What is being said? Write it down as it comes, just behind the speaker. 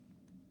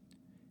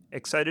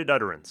Excited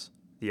Utterance,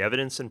 the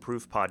Evidence and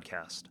Proof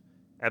Podcast,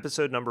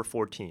 Episode number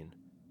 14,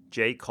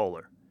 Jay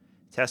Koehler,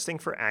 Testing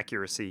for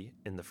Accuracy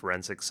in the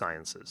Forensic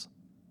Sciences.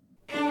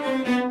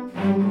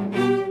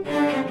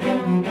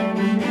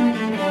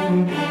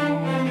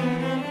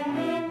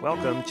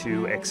 Welcome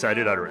to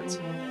Excited Utterance.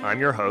 I'm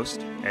your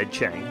host, Ed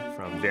Cheng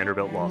from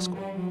Vanderbilt Law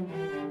School.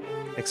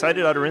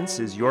 Excited Utterance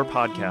is your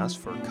podcast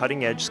for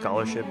cutting-edge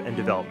scholarship and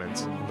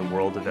developments in the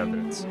world of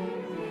evidence.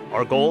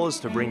 Our goal is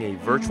to bring a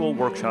virtual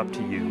workshop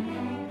to you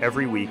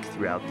every week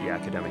throughout the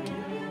academic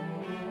year.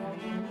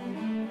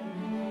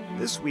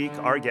 This week,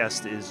 our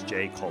guest is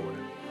Jay Koehler.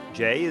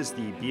 Jay is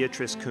the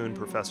Beatrice Kuhn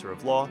Professor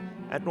of Law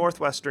at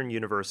Northwestern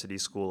University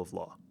School of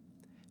Law.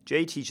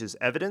 Jay teaches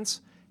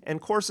evidence and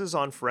courses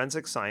on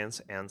forensic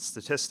science and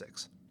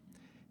statistics.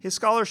 His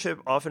scholarship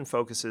often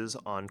focuses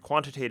on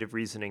quantitative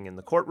reasoning in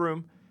the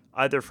courtroom,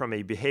 either from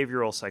a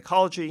behavioral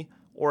psychology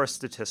or a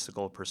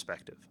statistical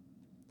perspective.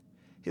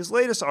 His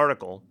latest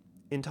article,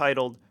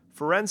 entitled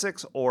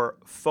Forensics or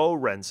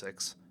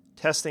Forensics,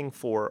 Testing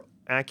for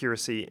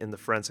Accuracy in the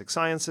Forensic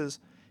Sciences,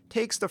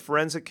 takes the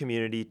forensic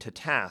community to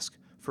task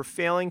for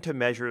failing to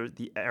measure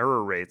the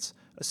error rates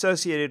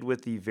associated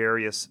with the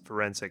various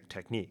forensic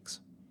techniques.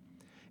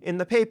 In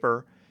the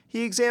paper,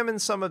 he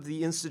examines some of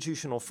the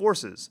institutional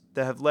forces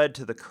that have led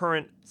to the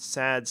current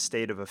sad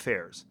state of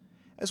affairs,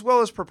 as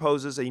well as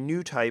proposes a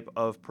new type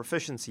of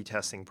proficiency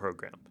testing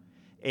program,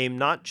 aimed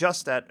not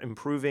just at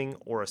improving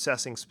or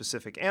assessing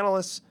specific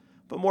analysts,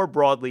 but more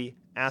broadly,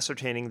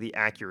 ascertaining the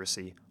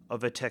accuracy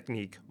of a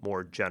technique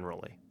more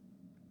generally.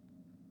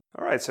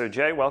 All right, so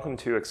Jay, welcome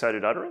to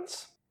Excited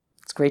Utterance.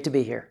 It's great to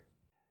be here.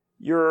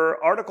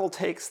 Your article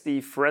takes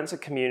the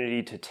forensic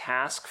community to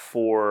task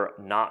for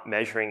not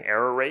measuring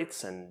error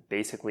rates and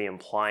basically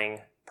implying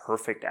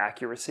perfect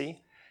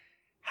accuracy.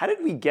 How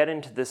did we get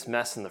into this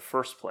mess in the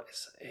first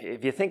place?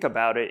 If you think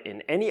about it,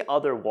 in any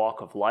other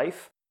walk of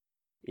life,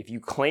 if you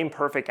claim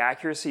perfect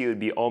accuracy, it would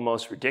be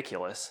almost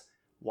ridiculous.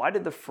 Why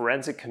did the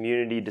forensic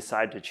community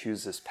decide to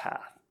choose this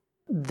path?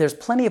 There's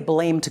plenty of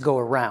blame to go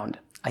around.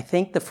 I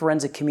think the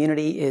forensic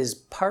community is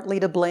partly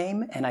to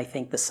blame, and I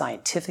think the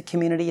scientific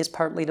community is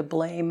partly to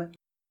blame.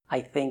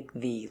 I think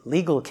the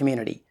legal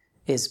community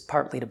is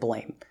partly to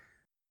blame.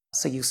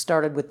 So you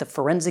started with the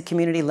forensic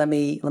community. Let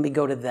me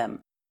go to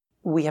them.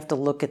 We have to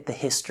look at the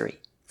history,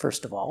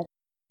 first of all.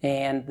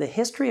 And the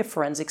history of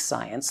forensic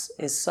science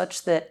is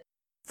such that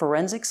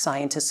forensic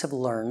scientists have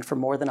learned for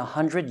more than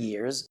 100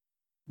 years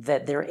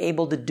that they're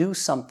able to do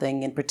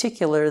something in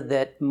particular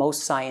that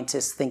most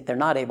scientists think they're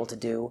not able to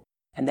do,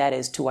 and that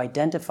is to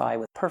identify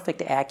with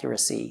perfect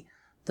accuracy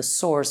the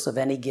source of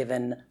any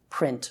given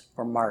print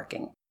or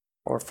marking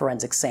or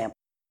forensic sample.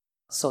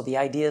 So the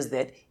idea is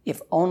that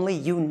if only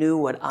you knew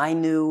what I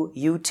knew,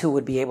 you too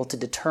would be able to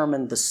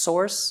determine the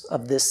source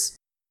of this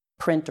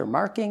print or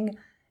marking,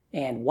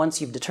 and once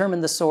you've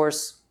determined the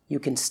source, you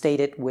can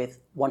state it with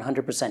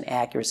 100%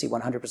 accuracy,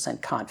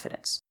 100%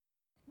 confidence.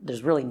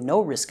 There's really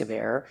no risk of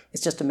error.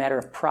 It's just a matter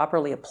of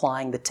properly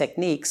applying the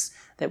techniques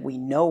that we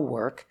know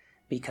work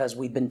because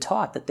we've been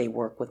taught that they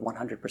work with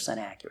 100%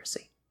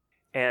 accuracy.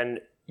 And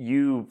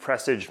you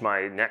presaged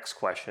my next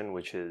question,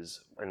 which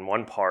is, in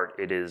one part,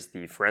 it is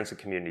the forensic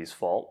community's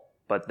fault,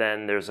 but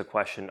then there's a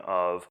question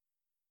of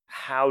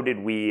how did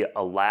we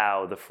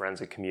allow the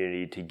forensic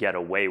community to get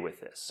away with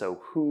this?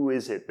 So who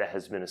is it that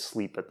has been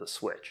asleep at the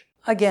switch?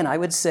 Again, I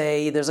would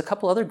say there's a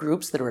couple other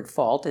groups that are at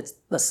fault. It's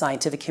the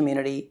scientific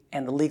community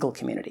and the legal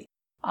community.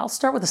 I'll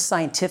start with the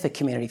scientific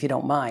community, if you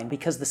don't mind,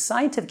 because the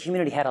scientific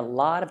community had a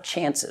lot of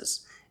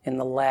chances in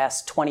the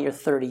last 20 or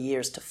 30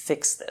 years to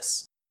fix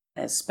this,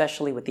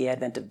 especially with the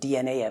advent of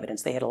DNA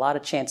evidence. They had a lot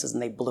of chances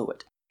and they blew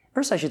it.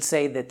 First, I should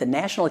say that the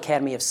National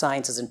Academy of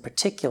Sciences in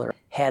particular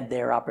had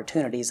their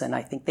opportunities, and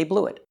I think they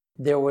blew it.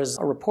 There was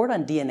a report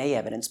on DNA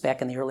evidence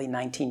back in the early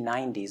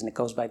 1990s, and it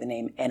goes by the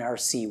name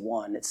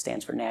NRC-1. It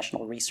stands for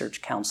National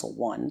Research Council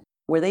 1,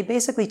 where they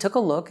basically took a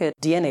look at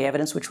DNA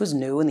evidence, which was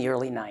new in the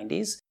early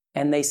 90s,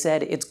 and they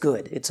said, it's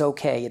good, it's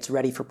okay, it's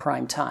ready for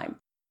prime time.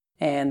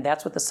 And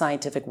that's what the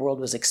scientific world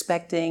was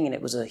expecting, and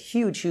it was a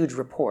huge, huge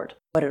report.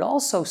 But it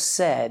also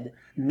said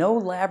no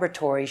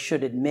laboratory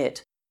should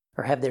admit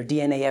or have their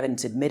DNA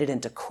evidence admitted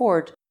into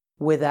court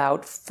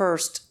without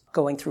first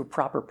going through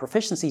proper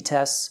proficiency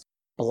tests,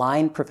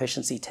 blind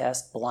proficiency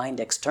test, blind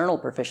external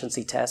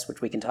proficiency test, which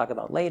we can talk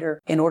about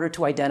later, in order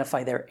to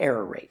identify their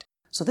error rate.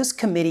 So this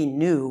committee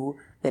knew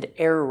that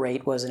error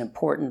rate was an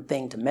important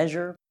thing to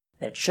measure,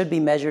 that it should be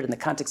measured in the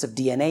context of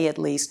DNA at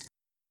least,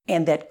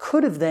 and that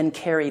could have then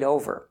carried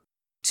over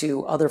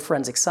to other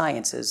forensic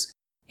sciences,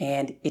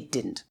 and it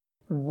didn't.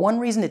 One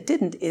reason it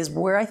didn't is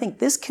where I think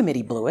this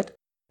committee blew it.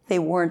 They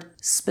weren't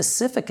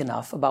specific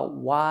enough about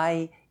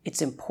why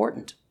it's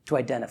important to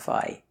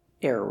identify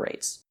error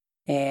rates.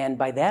 And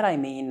by that I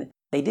mean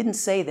they didn't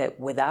say that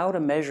without a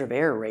measure of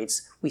error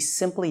rates, we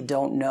simply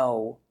don't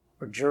know,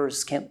 or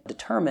jurors can't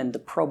determine the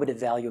probative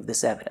value of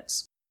this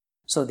evidence.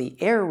 So the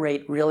error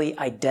rate really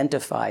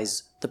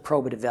identifies the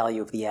probative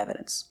value of the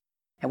evidence.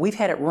 And we've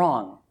had it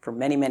wrong for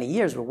many, many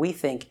years where we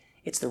think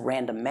it's the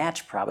random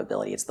match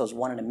probability. It's those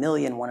 1 in a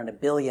million, 1 in a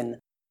billion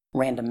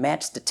random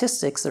match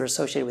statistics that are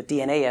associated with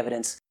DNA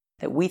evidence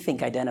that we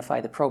think identify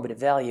the probative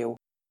value.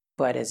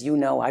 But as you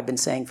know, I've been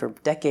saying for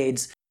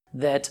decades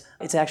that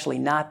it's actually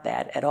not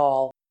that at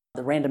all.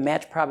 The random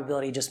match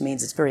probability just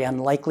means it's very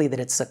unlikely that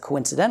it's a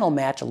coincidental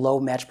match, a low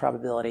match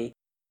probability,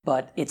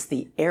 but it's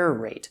the error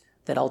rate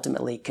that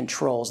ultimately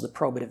controls the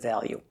probative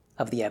value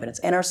of the evidence.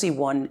 NRC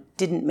 1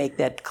 didn't make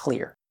that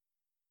clear.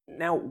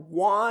 Now,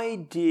 why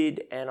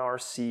did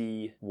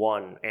NRC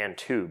 1 and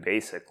 2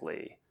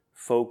 basically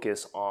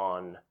focus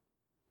on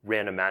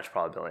random match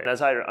probability? And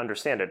as I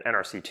understand it,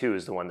 NRC 2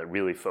 is the one that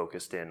really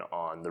focused in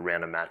on the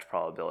random match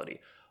probability.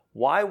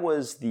 Why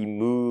was the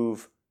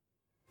move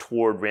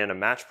toward random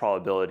match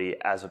probability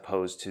as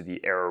opposed to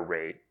the error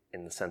rate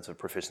in the sense of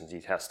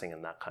proficiency testing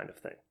and that kind of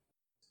thing?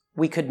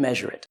 We could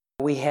measure it.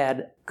 We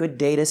had good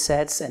data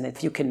sets, and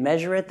if you can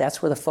measure it,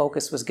 that's where the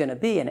focus was going to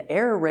be. And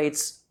error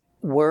rates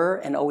were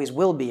and always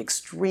will be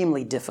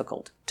extremely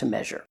difficult to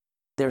measure.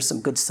 There's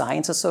some good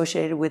science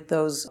associated with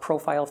those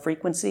profile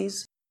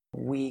frequencies.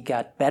 We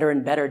got better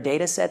and better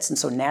data sets, and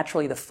so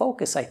naturally the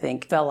focus, I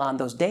think, fell on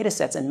those data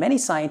sets, and many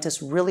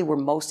scientists really were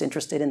most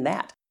interested in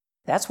that.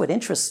 That's what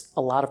interests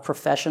a lot of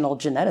professional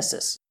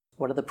geneticists.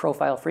 What are the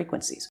profile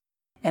frequencies?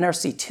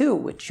 NRC2,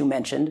 which you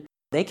mentioned,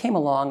 they came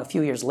along a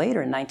few years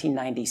later in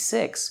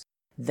 1996.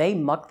 They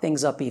mucked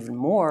things up even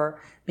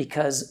more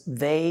because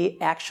they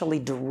actually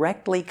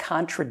directly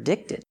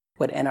contradicted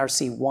what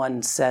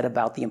NRC1 said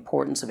about the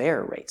importance of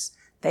error rates.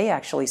 They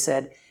actually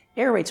said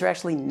error rates are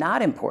actually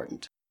not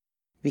important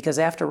because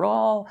after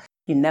all,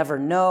 you never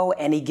know.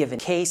 Any given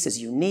case is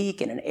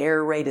unique, and an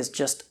error rate is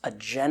just a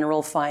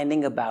general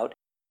finding about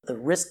the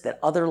risk that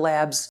other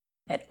labs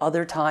at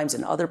other times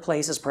in other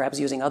places, perhaps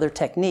using other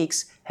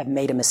techniques, have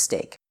made a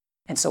mistake.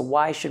 And so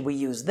why should we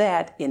use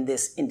that in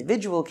this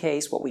individual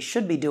case? What we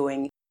should be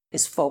doing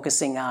is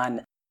focusing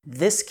on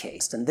this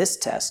case and this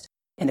test.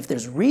 And if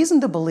there's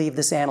reason to believe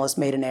this analyst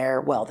made an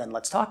error, well, then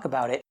let's talk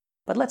about it.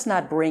 But let's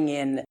not bring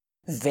in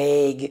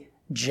vague,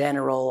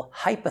 general,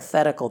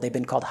 hypothetical, they've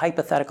been called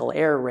hypothetical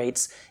error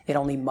rates. It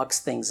only mucks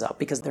things up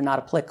because they're not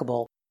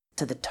applicable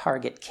to the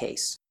target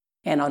case.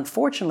 And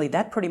unfortunately,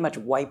 that pretty much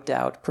wiped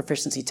out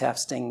proficiency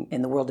testing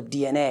in the world of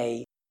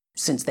DNA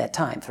since that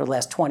time. For the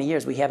last 20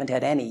 years, we haven't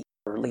had any,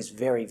 or at least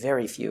very,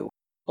 very few,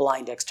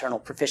 blind external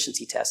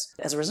proficiency tests.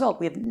 As a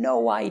result, we have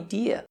no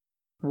idea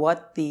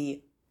what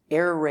the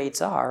error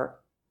rates are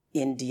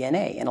in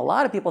DNA. And a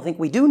lot of people think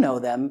we do know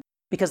them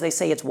because they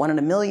say it's 1 in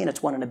a million,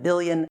 it's 1 in a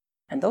billion,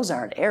 and those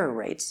aren't error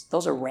rates.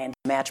 Those are random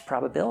match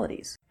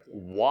probabilities.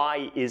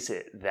 Why is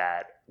it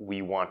that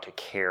we want to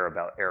care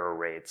about error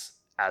rates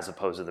as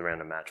opposed to the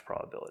random match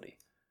probability?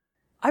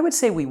 I would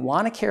say we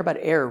want to care about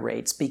error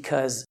rates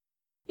because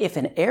if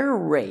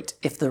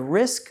the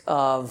risk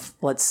of,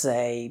 let's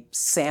say,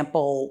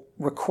 sample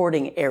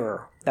recording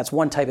error, that's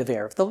one type of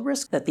error. If the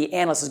risk that the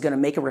analyst is going to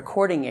make a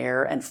recording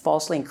error and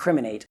falsely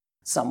incriminate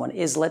someone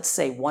is, let's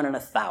say, 1 in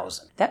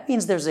 1,000, that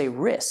means there's a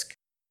risk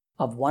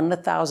of 1 in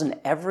 1,000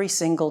 every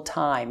single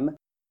time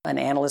an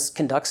analyst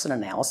conducts an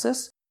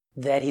analysis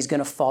that he's going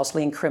to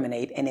falsely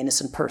incriminate an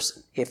innocent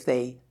person if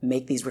they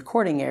make these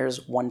recording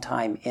errors 1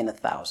 time in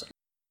 1,000,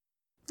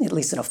 at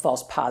least in a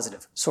false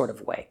positive sort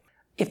of way.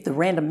 If the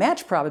random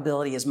match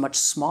probability is much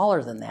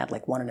smaller than that,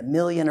 like 1 in a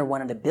million or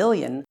 1 in a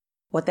billion,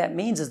 what that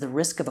means is the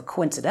risk of a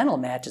coincidental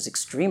match is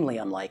extremely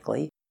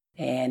unlikely.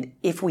 And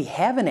if we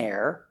have an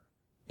error,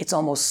 it's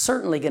almost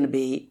certainly going to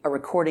be a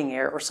recording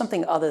error or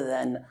something other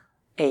than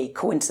a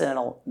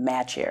coincidental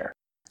match error.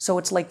 So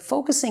it's like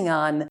focusing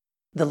on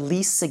the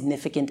least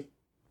significant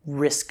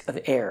risk of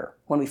error.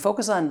 When we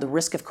focus on the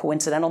risk of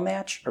coincidental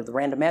match or the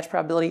random match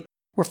probability,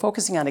 we're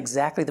focusing on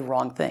exactly the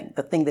wrong thing,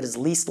 the thing that is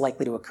least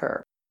likely to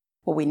occur.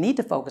 What we need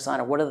to focus on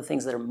are what are the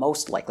things that are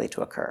most likely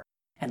to occur.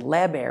 And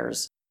lab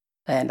errors,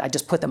 and I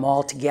just put them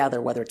all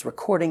together, whether it's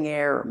recording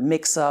error or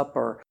mix-up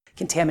or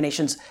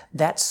contaminations,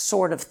 that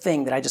sort of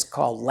thing that I just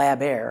call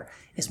lab error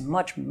is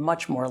much,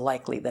 much more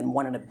likely than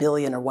 1 in a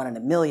billion or 1 in a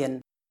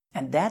million.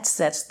 And that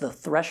sets the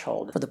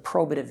threshold for the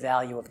probative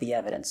value of the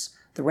evidence.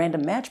 The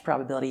random match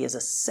probability is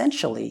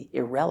essentially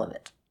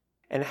irrelevant.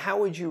 And how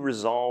would you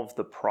resolve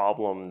the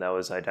problem that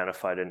was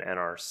identified in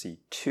NRC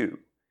 2?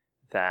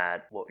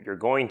 That what you're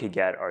going to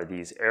get are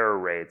these error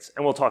rates,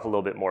 and we'll talk a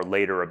little bit more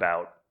later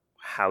about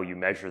how you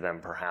measure them,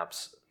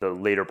 perhaps. The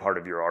later part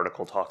of your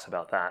article talks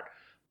about that.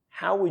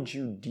 How would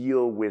you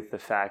deal with the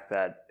fact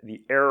that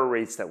the error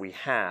rates that we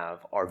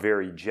have are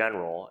very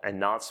general and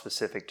not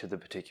specific to the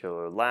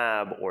particular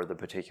lab or the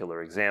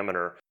particular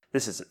examiner?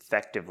 This is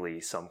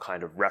effectively some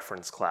kind of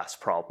reference class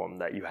problem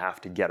that you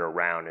have to get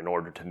around in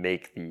order to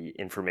make the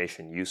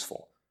information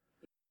useful.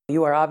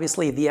 You are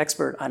obviously the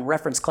expert on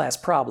reference class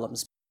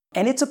problems,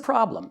 and it's a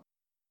problem.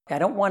 I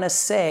don't want to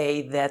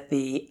say that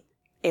the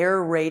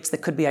error rates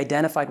that could be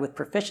identified with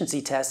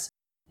proficiency tests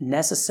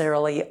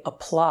necessarily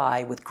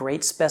apply with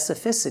great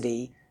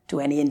specificity to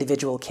any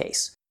individual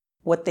case.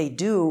 What they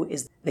do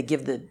is they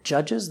give the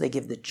judges, they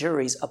give the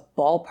juries a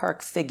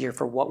ballpark figure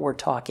for what we're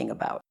talking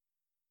about.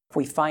 If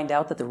we find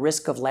out that the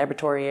risk of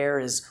laboratory error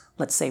is,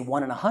 let's say,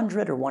 1 in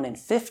 100 or 1 in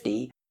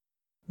 50,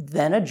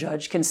 then a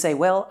judge can say,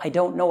 well, I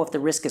don't know if the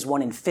risk is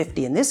 1 in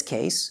 50 in this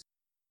case,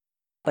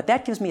 but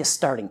that gives me a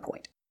starting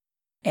point.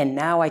 And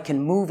now I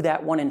can move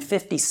that 1 in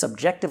 50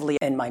 subjectively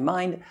in my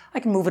mind. I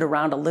can move it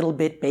around a little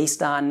bit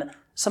based on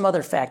some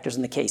other factors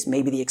in the case,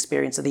 maybe the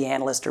experience of the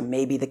analyst or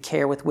maybe the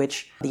care with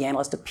which the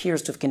analyst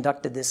appears to have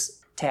conducted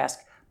this task.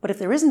 But if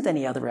there isn't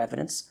any other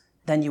evidence,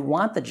 then you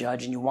want the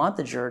judge and you want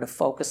the juror to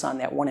focus on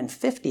that 1 in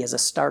 50 as a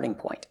starting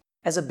point,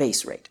 as a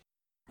base rate,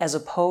 as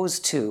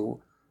opposed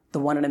to the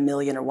 1 in a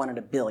million or 1 in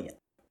a billion.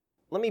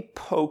 Let me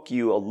poke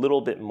you a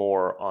little bit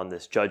more on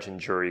this judge and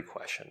jury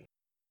question.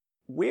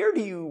 Where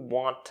do you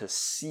want to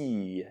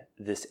see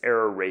this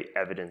error rate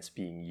evidence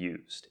being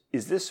used?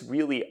 Is this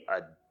really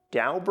a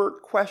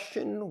Daubert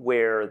question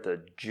where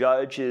the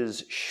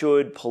judges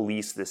should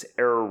police this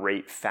error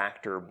rate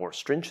factor more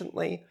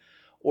stringently?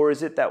 Or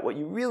is it that what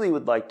you really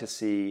would like to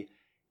see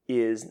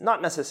is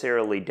not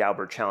necessarily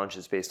Daubert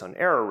challenges based on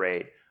error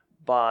rate,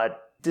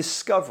 but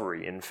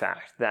discovery, in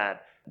fact,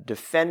 that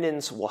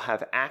defendants will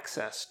have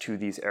access to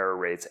these error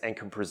rates and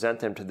can present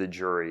them to the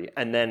jury.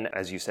 And then,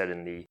 as you said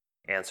in the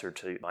answer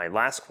to my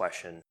last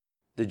question,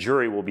 the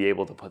jury will be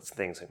able to put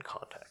things in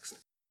context.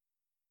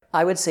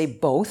 I would say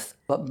both,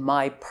 but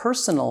my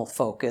personal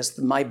focus,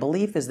 my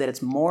belief is that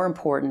it's more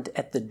important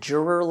at the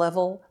juror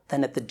level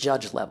than at the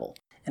judge level.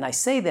 And I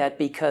say that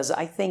because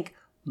I think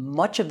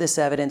much of this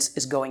evidence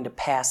is going to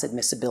pass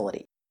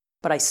admissibility.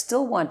 But I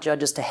still want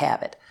judges to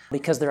have it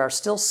because there are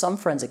still some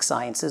forensic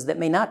sciences that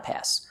may not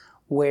pass,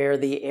 where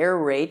the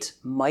error rate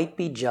might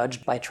be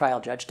judged by a trial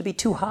judge to be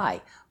too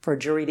high for a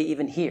jury to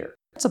even hear.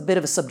 It's a bit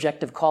of a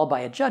subjective call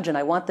by a judge, and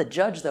I want the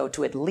judge, though,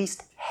 to at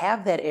least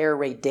have that error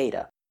rate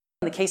data.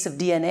 In the case of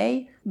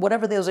DNA,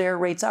 whatever those error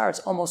rates are, it's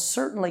almost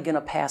certainly going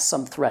to pass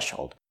some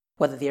threshold,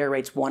 whether the error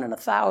rate's 1 in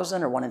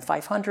 1,000 or 1 in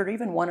 500 or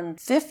even 1 in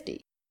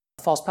 50.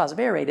 False positive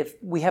error rate, if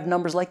we have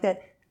numbers like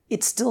that,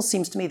 it still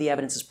seems to me the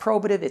evidence is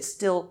probative. It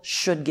still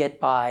should get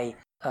by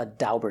a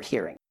Daubert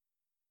hearing.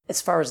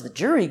 As far as the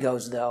jury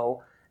goes,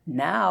 though,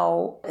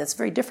 now it's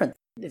very different.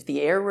 If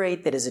the error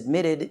rate that is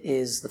admitted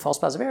is, the false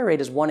positive error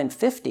rate is 1 in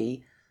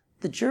 50,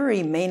 the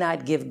jury may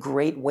not give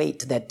great weight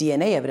to that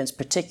DNA evidence,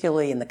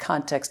 particularly in the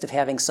context of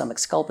having some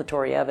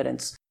exculpatory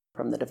evidence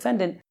from the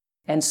defendant.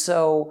 And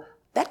so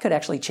that could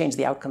actually change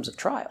the outcomes of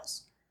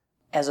trials.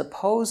 As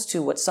opposed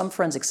to what some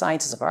forensic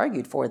scientists have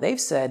argued for,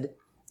 they've said,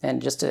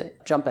 and just to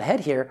jump ahead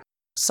here,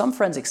 some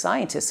forensic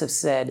scientists have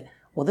said,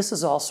 well, this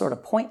is all sort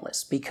of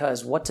pointless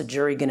because what's a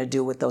jury going to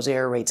do with those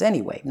error rates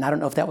anyway? And I don't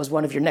know if that was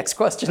one of your next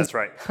questions. That's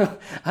right.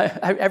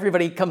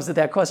 Everybody comes to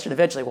that question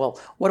eventually.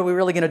 Well, what are we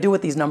really going to do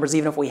with these numbers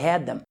even if we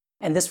had them?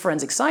 And this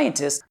forensic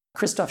scientist,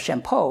 Christophe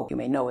Champeau, you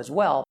may know as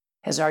well,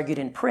 has argued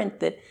in print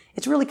that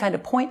it's really kind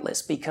of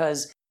pointless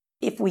because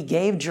if we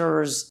gave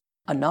jurors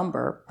a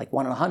number, like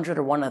 1 in 100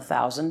 or 1 in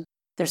 1,000,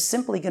 they're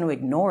simply going to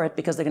ignore it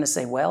because they're going to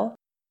say, well,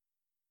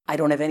 I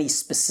don't have any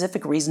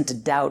specific reason to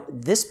doubt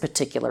this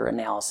particular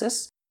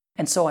analysis,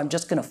 and so I'm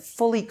just going to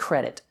fully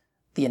credit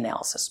the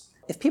analysis.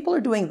 If people are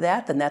doing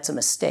that, then that's a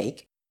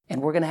mistake,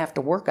 and we're going to have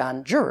to work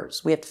on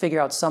jurors. We have to figure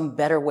out some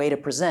better way to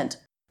present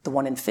the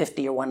 1 in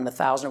 50 or 1 in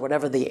 1,000 or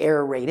whatever the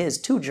error rate is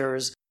to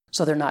jurors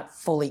so they're not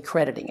fully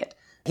crediting it.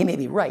 He may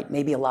be right.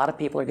 Maybe a lot of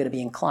people are going to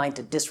be inclined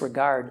to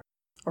disregard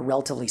a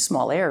relatively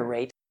small error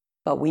rate,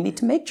 but we need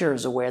to make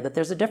jurors aware that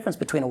there's a difference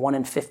between a 1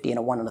 in 50 and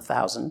a 1 in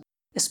 1,000,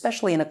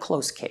 especially in a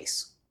close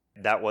case.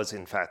 That was,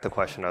 in fact, the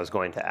question I was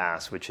going to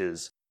ask, which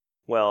is,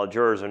 well,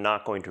 jurors are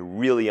not going to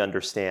really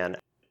understand.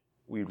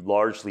 We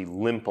largely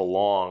limp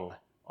along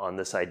on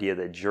this idea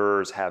that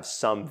jurors have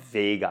some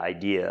vague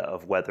idea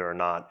of whether or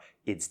not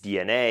it's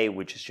DNA,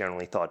 which is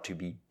generally thought to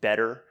be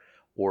better,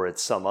 or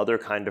it's some other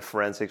kind of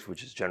forensics,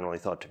 which is generally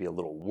thought to be a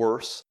little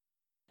worse.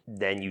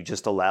 Then you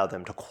just allow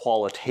them to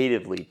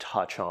qualitatively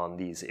touch on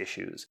these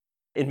issues.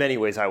 In many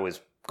ways, I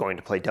was going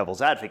to play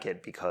devil's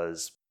advocate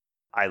because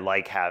I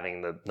like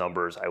having the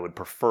numbers. I would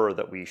prefer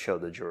that we show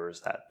the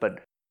jurors that.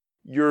 But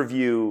your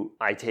view,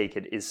 I take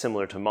it, is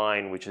similar to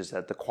mine, which is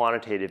that the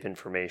quantitative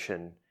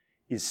information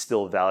is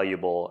still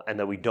valuable and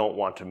that we don't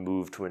want to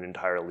move to an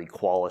entirely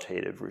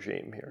qualitative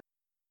regime here.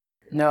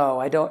 No,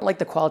 I don't like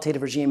the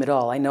qualitative regime at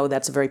all. I know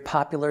that's a very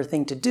popular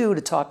thing to do,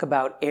 to talk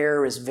about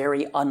error is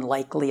very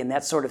unlikely and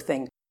that sort of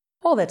thing.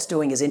 All that's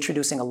doing is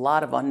introducing a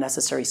lot of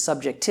unnecessary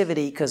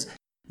subjectivity because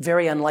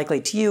very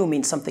unlikely to you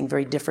means something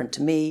very different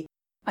to me.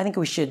 I think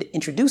we should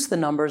introduce the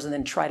numbers and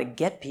then try to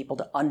get people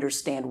to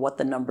understand what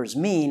the numbers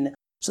mean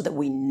so that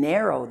we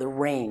narrow the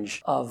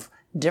range of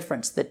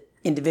difference that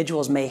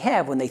individuals may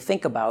have when they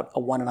think about a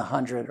 1 in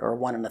 100 or a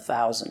 1 in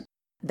 1,000.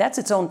 That's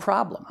its own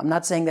problem. I'm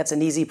not saying that's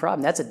an easy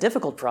problem. That's a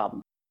difficult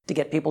problem to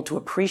get people to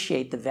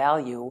appreciate the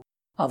value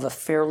of a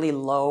fairly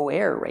low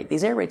error rate.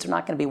 These error rates are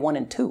not going to be 1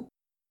 in 2,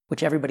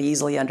 which everybody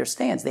easily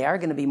understands. They are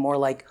going to be more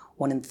like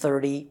 1 in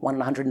 30, 1 in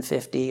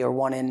 150, or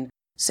 1 in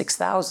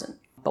 6,000.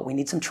 But we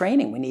need some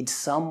training. We need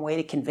some way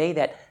to convey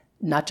that,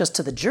 not just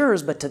to the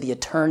jurors, but to the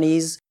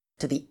attorneys,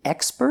 to the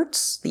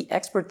experts. The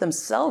expert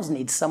themselves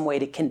needs some way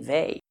to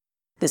convey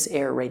this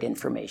error rate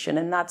information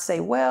and not say,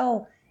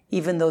 well,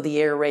 Even though the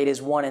error rate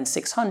is 1 in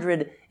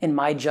 600, in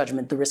my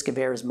judgment, the risk of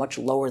error is much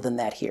lower than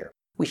that here.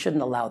 We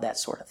shouldn't allow that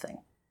sort of thing.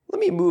 Let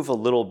me move a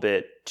little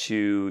bit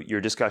to your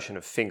discussion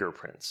of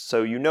fingerprints.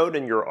 So you note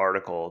in your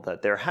article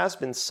that there has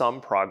been some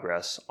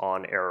progress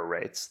on error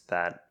rates,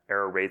 that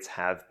error rates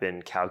have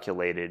been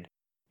calculated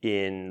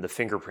in the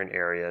fingerprint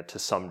area to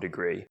some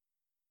degree.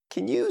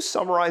 Can you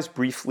summarize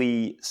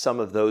briefly some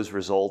of those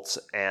results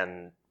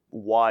and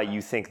why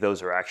you think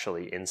those are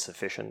actually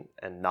insufficient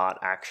and not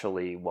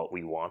actually what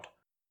we want?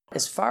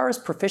 As far as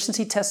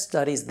proficiency test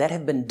studies that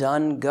have been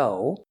done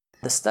go,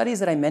 the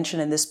studies that I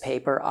mentioned in this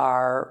paper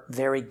are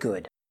very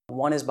good.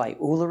 One is by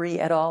Ullery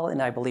et al.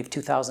 In, I believe,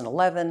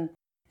 2011,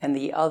 and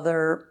the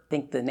other, I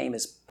think the name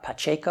is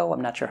Pacheco,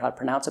 I'm not sure how to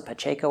pronounce it,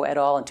 Pacheco et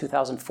al. In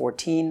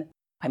 2014.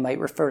 I might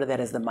refer to that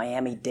as the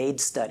Miami-Dade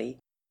study.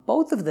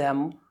 Both of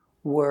them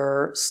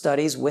were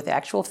studies with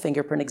actual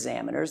fingerprint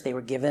examiners. They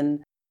were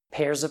given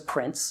pairs of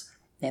prints,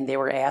 and they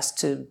were asked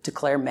to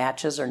declare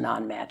matches or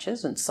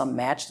non-matches, and some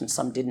matched and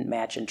some didn't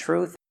match in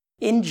truth.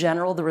 In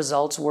general, the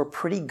results were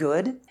pretty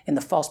good in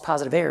the false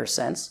positive error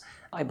sense.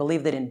 I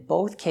believe that in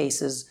both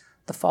cases,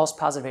 the false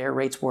positive error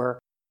rates were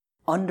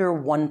under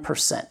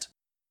 1%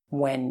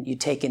 when you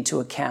take into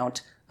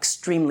account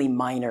extremely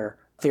minor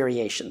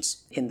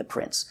variations in the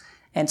prints.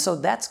 And so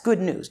that's good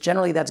news.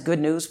 Generally, that's good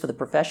news for the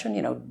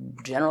profession.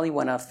 Generally,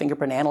 when a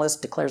fingerprint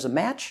analyst declares a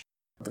match,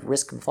 the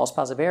risk of false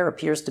positive error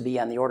appears to be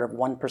on the order of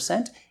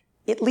 1%,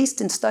 at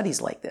least in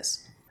studies like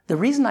this. The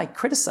reason I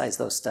criticize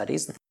those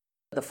studies,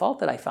 the fault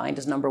that I find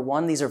is, number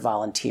one, these are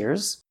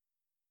volunteers.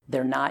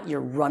 They're not your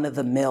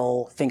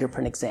run-of-the-mill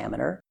fingerprint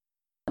examiner.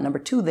 Number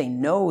two, they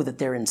know that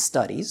they're in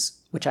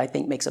studies, which I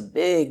think makes a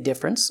big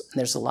difference. And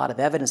there's a lot of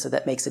evidence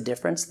that makes a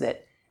difference,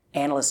 that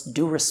analysts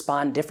do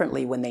respond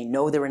differently when they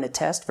know they're in a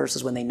test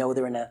versus when they know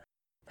they're in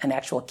an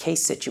actual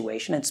case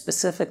situation. And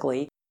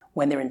specifically,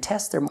 when they're in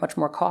tests, they're much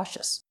more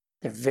cautious.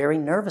 They're very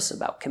nervous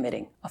about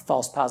committing a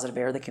false positive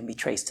error that can be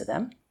traced to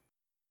them.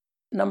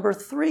 Number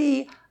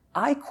three,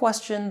 I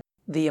question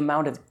the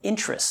amount of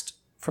interest,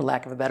 for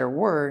lack of a better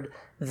word,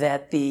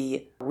 that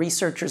the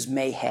researchers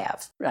may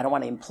have. I don't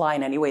want to imply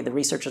in any way the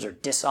researchers are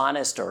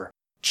dishonest or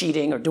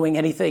cheating or doing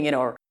anything,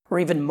 or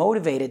even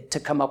motivated to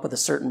come up with a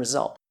certain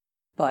result.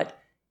 But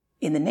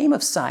in the name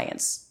of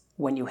science,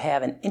 when you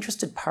have an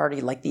interested party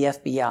like the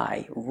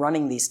FBI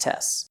running these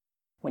tests,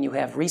 when you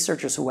have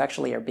researchers who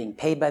actually are being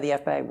paid by the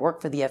FBI,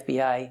 work for the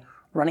FBI,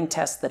 running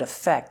tests that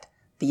affect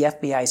the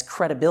FBI's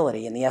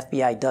credibility, and the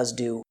FBI does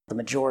do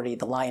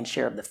the lion's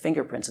share of the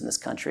fingerprints in this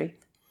country,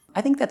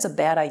 I think that's a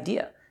bad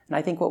idea. And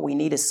I think what we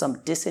need is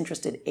some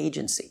disinterested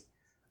agency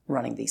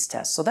running these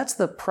tests. So that's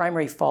the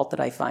primary fault that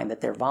I find,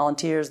 that they're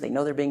volunteers, they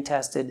know they're being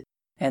tested,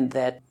 and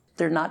that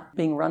they're not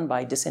being run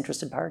by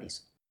disinterested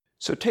parties.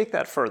 So take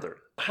that further.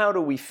 How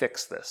do we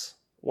fix this?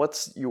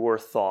 What's your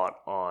thought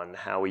on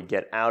how we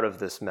get out of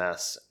this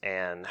mess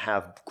and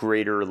have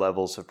greater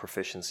levels of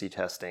proficiency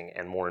testing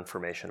and more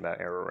information about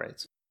error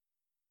rates?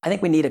 I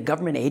think we need a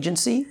government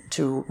agency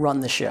to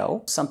run the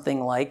show,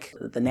 something like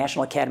the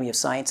National Academy of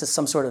Sciences,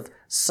 some sort of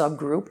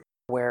subgroup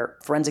where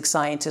forensic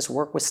scientists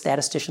work with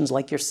statisticians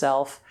like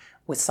yourself,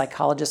 with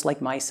psychologists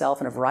like myself,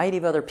 and a variety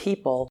of other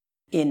people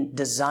in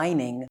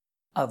designing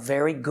a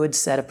very good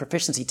set of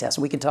proficiency tests.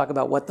 And we can talk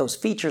about what those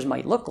features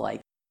might look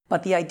like.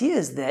 But the idea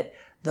is that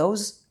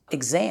those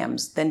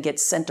exams then get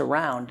sent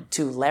around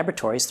to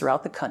laboratories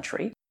throughout the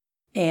country.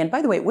 And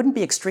by the way, it wouldn't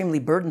be extremely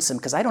burdensome,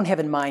 because I don't have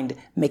in mind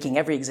making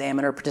every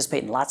examiner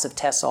participate in lots of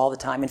tests all the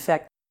time. In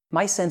fact,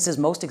 my sense is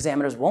most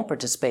examiners won't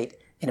participate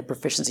in a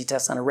proficiency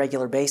test on a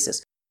regular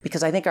basis,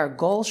 because I think our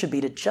goal should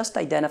be to just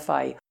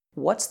identify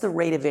what's the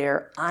rate of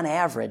error on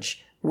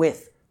average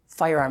with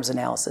firearms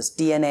analysis,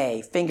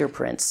 DNA,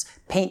 fingerprints,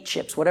 paint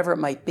chips, whatever it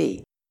might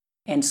be.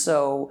 And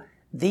so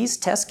these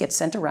tests get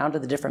sent around to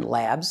the different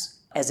labs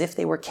as if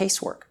they were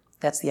casework.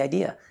 That's the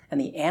idea. And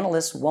the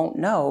analysts won't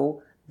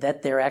know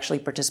that they're actually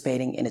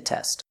participating in a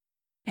test.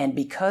 And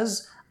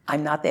because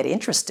I'm not that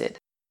interested,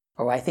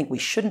 or I think we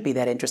shouldn't be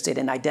that interested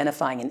in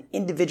identifying an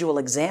individual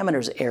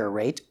examiner's error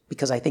rate,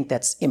 because I think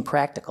that's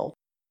impractical,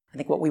 I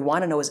think what we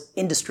want to know is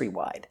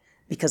industry-wide,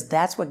 because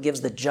that's what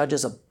gives the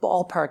judges a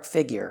ballpark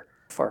figure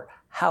for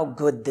how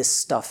good this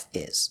stuff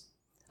is.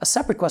 A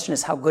separate question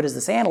is, how good is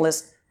this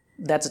analyst?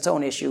 That's its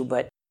own issue,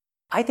 but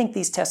I think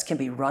these tests can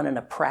be run in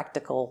a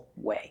practical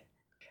way.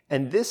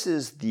 And this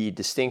is the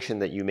distinction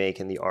that you make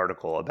in the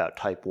article about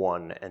type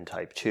 1 and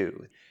type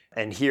 2.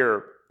 And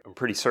here, I'm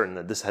pretty certain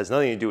that this has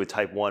nothing to do with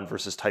type 1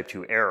 versus type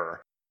 2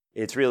 error.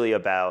 It's really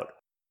about,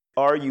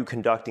 are you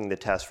conducting the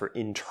test for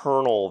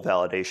internal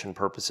validation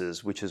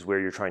purposes, which is where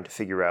you're trying to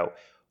figure out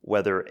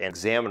whether an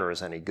examiner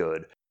is any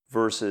good,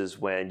 versus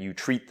when you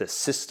treat the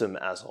system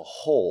as a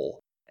whole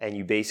and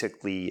you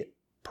basically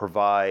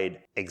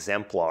provide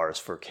exemplars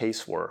for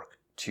casework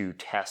to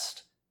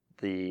test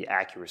the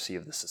accuracy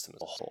of the system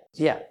as a whole.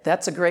 Yeah,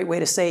 that's a great way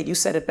to say it. You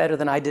said it better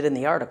than I did in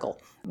the article.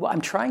 Well,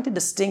 I'm trying to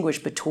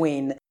distinguish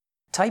between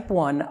type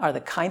 1 are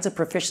the kinds of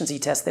proficiency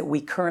tests that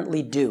we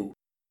currently do,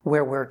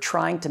 where we're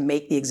trying to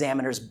make the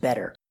examiners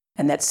better.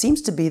 And that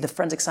seems to be the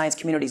forensic science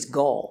community's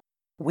goal.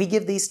 We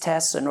give these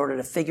tests in order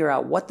to figure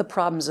out what the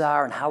problems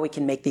are and how we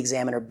can make the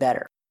examiner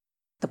better.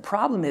 The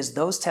problem is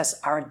those tests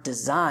aren't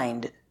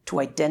designed to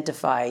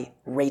identify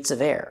rates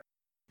of error.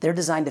 They're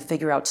designed to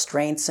figure out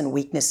strengths and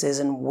weaknesses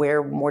and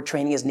where more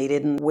training is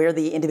needed and where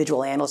the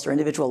individual analyst or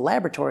individual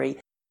laboratory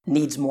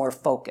needs more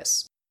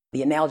focus.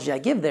 The analogy I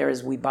give there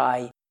is we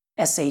buy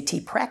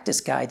SAT practice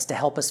guides to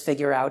help us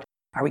figure out,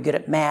 are we good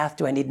at math?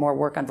 Do I need more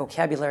work on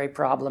vocabulary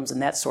problems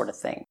and that sort of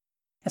thing?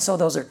 And so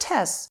those are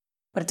tests,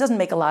 but it doesn't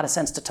make a lot of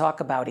sense to talk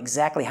about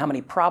exactly how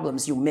many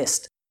problems you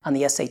missed on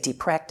the SAT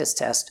practice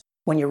test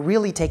when you're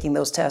really taking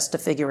those tests to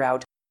figure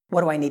out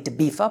what do I need to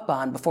beef up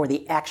on before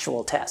the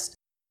actual test.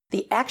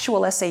 The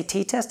actual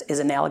SAT test is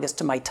analogous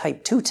to my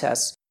type 2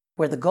 tests,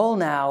 where the goal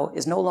now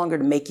is no longer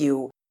to make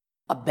you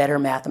a better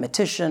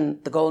mathematician.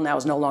 The goal now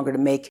is no longer to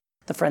make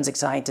the forensic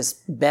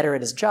scientist better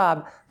at his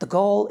job. The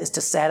goal is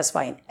to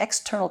satisfy an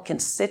external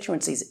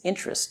constituency's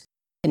interest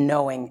in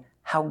knowing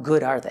how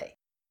good are they.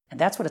 And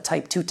that's what a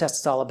type 2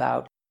 test is all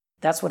about.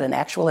 That's what an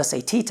actual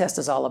SAT test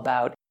is all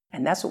about.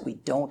 And that's what we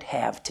don't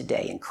have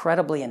today.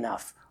 Incredibly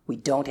enough, we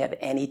don't have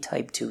any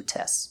type 2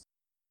 tests.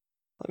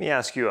 Let me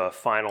ask you a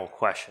final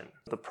question.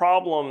 The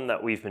problem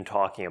that we've been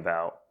talking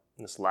about,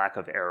 this lack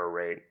of error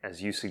rate,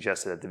 as you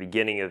suggested at the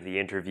beginning of the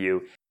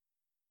interview,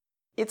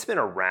 it's been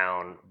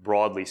around,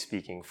 broadly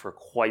speaking, for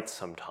quite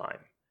some time.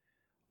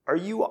 Are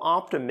you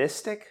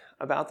optimistic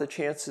about the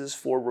chances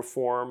for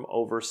reform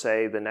over,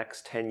 say, the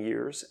next 10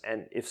 years?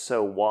 And if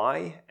so,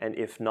 why? And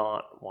if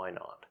not, why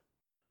not?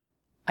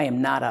 I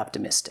am not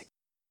optimistic.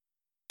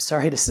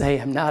 Sorry to say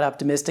I'm not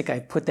optimistic. I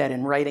put that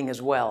in writing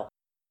as well.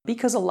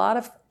 Because a lot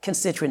of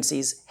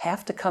constituencies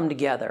have to come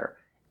together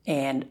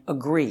and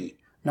agree.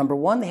 Number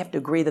one, they have to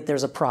agree that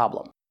there's a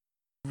problem.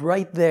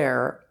 Right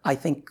there, I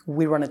think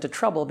we run into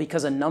trouble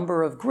because a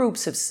number of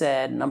groups have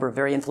said, a number of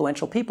very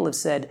influential people have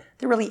said,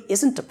 there really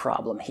isn't a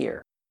problem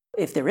here.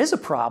 If there is a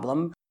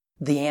problem,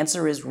 the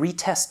answer is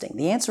retesting.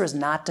 The answer is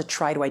not to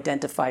try to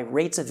identify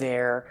rates of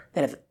error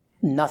that have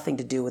nothing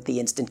to do with the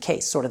instant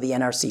case, sort of the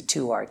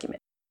NRC2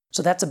 argument.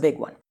 So that's a big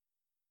one.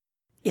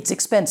 It's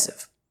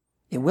expensive.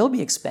 It will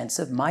be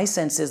expensive. My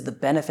sense is the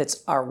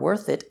benefits are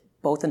worth it,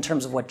 both in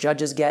terms of what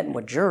judges get and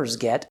what jurors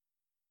get.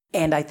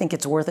 And I think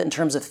it's worth it in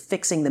terms of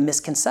fixing the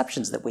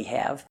misconceptions that we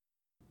have.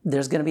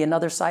 There's going to be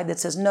another side that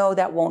says, no,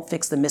 that won't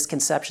fix the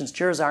misconceptions.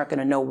 Jurors aren't going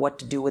to know what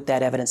to do with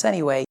that evidence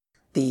anyway.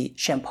 The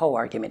Champeau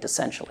argument,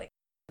 essentially.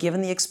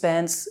 Given the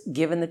expense,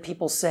 given that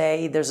people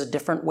say there's a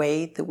different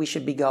way that we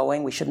should be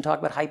going, we shouldn't talk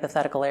about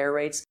hypothetical error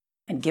rates,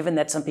 and given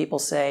that some people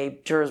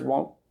say jurors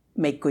won't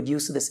make good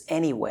use of this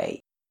anyway,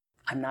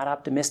 I'm not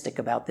optimistic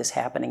about this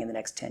happening in the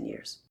next 10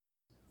 years.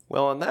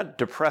 Well, on that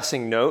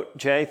depressing note,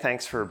 Jay,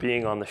 thanks for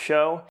being on the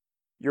show.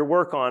 Your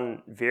work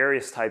on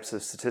various types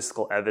of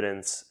statistical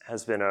evidence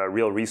has been a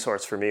real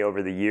resource for me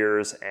over the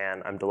years,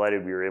 and I'm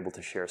delighted we were able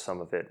to share some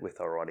of it with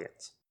our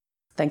audience.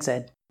 Thanks,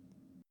 Ed.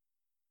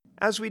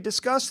 As we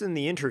discussed in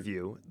the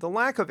interview, the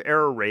lack of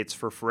error rates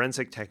for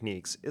forensic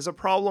techniques is a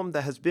problem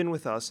that has been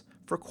with us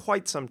for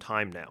quite some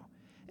time now.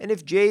 And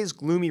if Jay's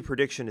gloomy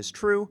prediction is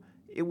true,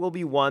 it will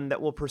be one that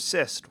will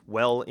persist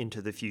well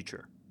into the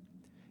future.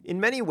 In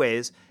many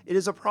ways, it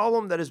is a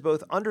problem that is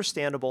both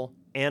understandable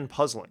and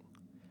puzzling.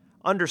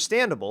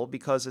 Understandable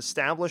because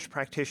established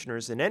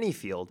practitioners in any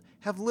field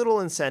have little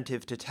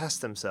incentive to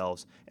test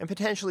themselves and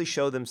potentially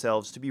show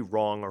themselves to be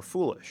wrong or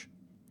foolish.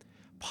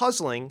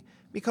 Puzzling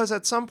because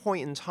at some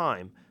point in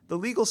time, the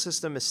legal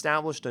system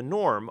established a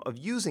norm of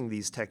using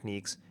these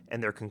techniques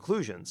and their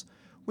conclusions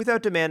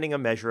without demanding a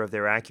measure of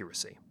their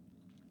accuracy.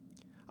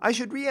 I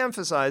should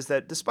re-emphasize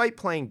that despite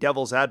playing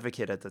devil's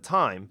advocate at the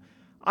time,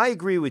 I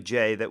agree with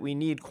Jay that we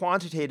need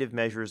quantitative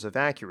measures of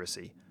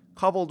accuracy,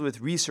 coupled with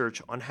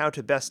research on how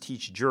to best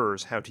teach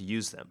jurors how to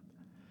use them.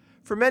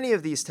 For many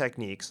of these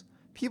techniques,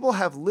 people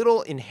have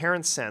little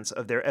inherent sense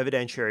of their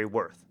evidentiary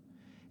worth.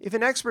 If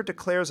an expert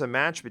declares a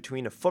match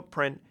between a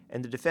footprint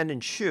and the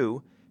defendant's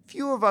shoe,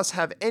 few of us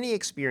have any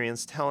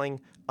experience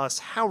telling us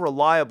how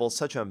reliable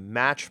such a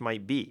match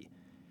might be.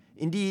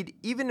 Indeed,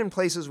 even in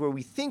places where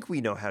we think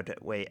we know how to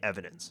weigh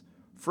evidence,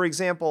 for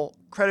example,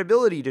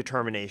 credibility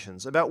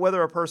determinations about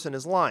whether a person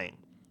is lying,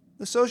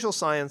 the social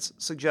science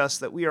suggests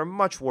that we are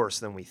much worse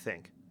than we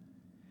think.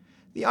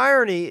 The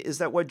irony is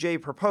that what Jay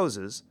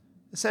proposes,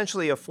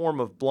 essentially a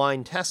form of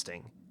blind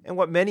testing, and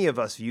what many of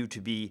us view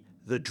to be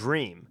the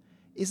dream,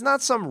 is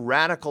not some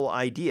radical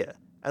idea,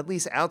 at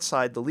least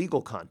outside the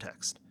legal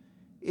context.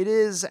 It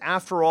is,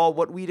 after all,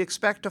 what we'd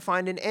expect to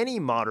find in any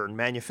modern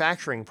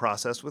manufacturing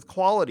process with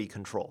quality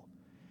control.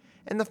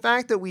 And the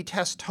fact that we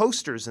test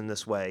toasters in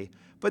this way,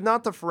 but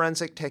not the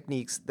forensic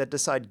techniques that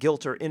decide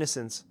guilt or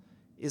innocence,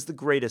 is the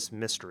greatest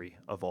mystery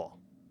of all.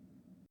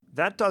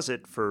 That does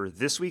it for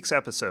this week's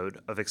episode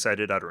of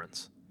Excited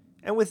Utterance.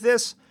 And with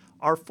this,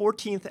 our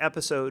 14th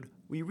episode,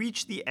 we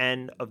reach the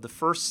end of the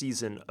first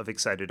season of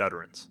Excited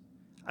Utterance.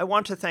 I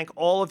want to thank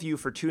all of you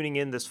for tuning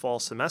in this fall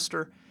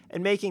semester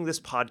and making this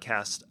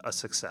podcast a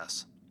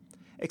success.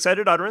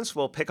 Excited Utterance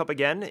will pick up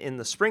again in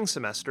the spring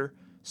semester,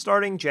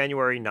 starting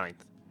January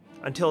 9th.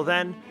 Until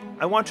then,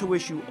 I want to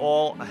wish you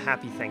all a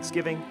happy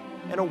Thanksgiving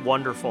and a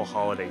wonderful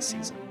holiday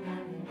season.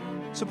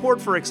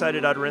 Support for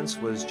Excited Utterance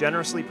was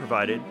generously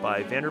provided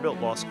by Vanderbilt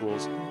Law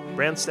School's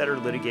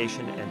Brandstetter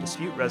Litigation and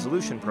Dispute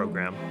Resolution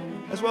Program,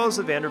 as well as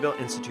the Vanderbilt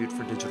Institute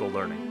for Digital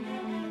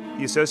Learning.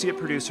 The associate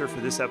producer for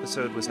this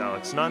episode was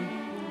Alex Nunn,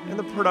 and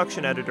the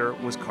production editor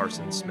was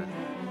Carson Smith.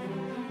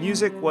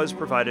 Music was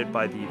provided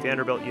by the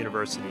Vanderbilt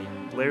University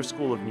Blair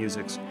School of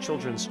Music's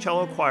Children's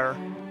Cello Choir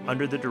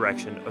under the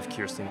direction of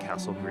Kirsten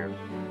Castle-Greer.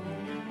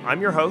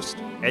 I'm your host,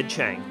 Ed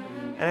Chang,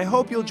 and I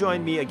hope you'll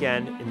join me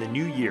again in the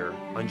new year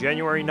on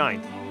January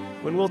 9th,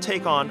 when we'll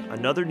take on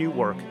another new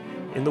work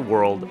in the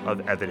world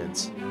of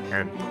evidence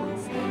and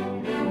proof.